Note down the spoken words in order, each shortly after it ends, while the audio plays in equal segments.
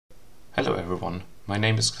Hello everyone, my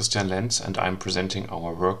name is Lenz and I am presenting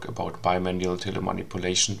our work about bimanual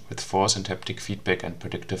telemanipulation with force and haptic feedback and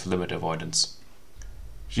predictive limit avoidance.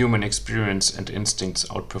 Human experience and instincts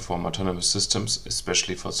outperform autonomous systems,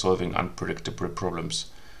 especially for solving unpredictable problems.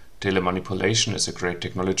 Telemanipulation is a great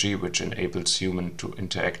technology which enables humans to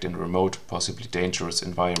interact in remote, possibly dangerous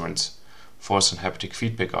environments. Force and haptic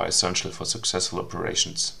feedback are essential for successful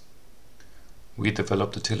operations. We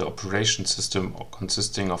developed a teleoperation system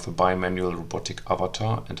consisting of a bimanual robotic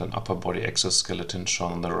avatar and an upper body exoskeleton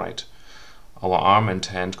shown on the right. Our arm and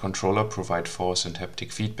hand controller provide force and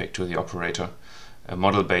haptic feedback to the operator. A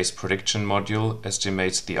model-based prediction module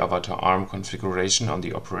estimates the avatar arm configuration on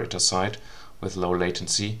the operator side with low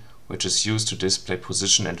latency, which is used to display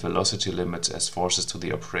position and velocity limits as forces to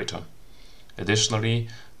the operator. Additionally,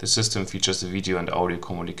 the system features a video and audio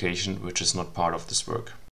communication, which is not part of this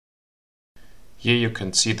work. Here you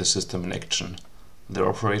can see the system in action. The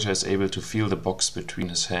operator is able to feel the box between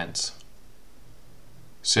his hands.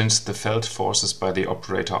 Since the felt forces by the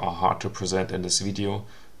operator are hard to present in this video,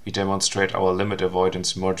 we demonstrate our limit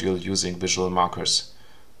avoidance module using visual markers.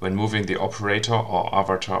 When moving the operator or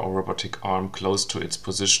avatar or robotic arm close to its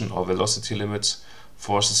position or velocity limits,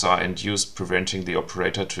 forces are induced preventing the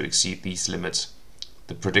operator to exceed these limits.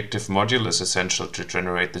 The predictive module is essential to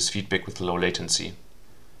generate this feedback with low latency.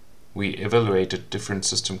 We evaluated different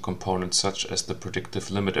system components such as the predictive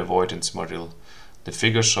limit avoidance module. The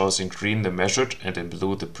figure shows in green the measured and in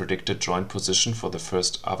blue the predicted joint position for the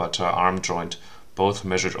first avatar arm joint, both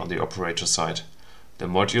measured on the operator side. The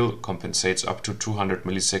module compensates up to 200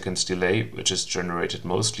 milliseconds delay, which is generated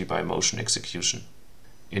mostly by motion execution.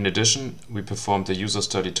 In addition, we performed a user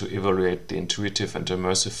study to evaluate the intuitive and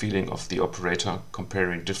immersive feeling of the operator,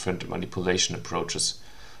 comparing different manipulation approaches.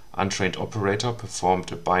 Untrained operator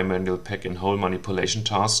performed a bimanual pack-and-hold manipulation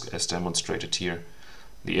task as demonstrated here.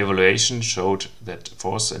 The evaluation showed that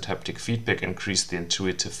force and haptic feedback increased the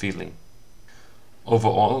intuitive feeling.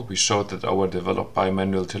 Overall, we showed that our developed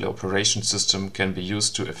bimanual teleoperation system can be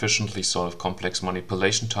used to efficiently solve complex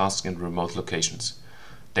manipulation tasks in remote locations.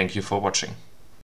 Thank you for watching.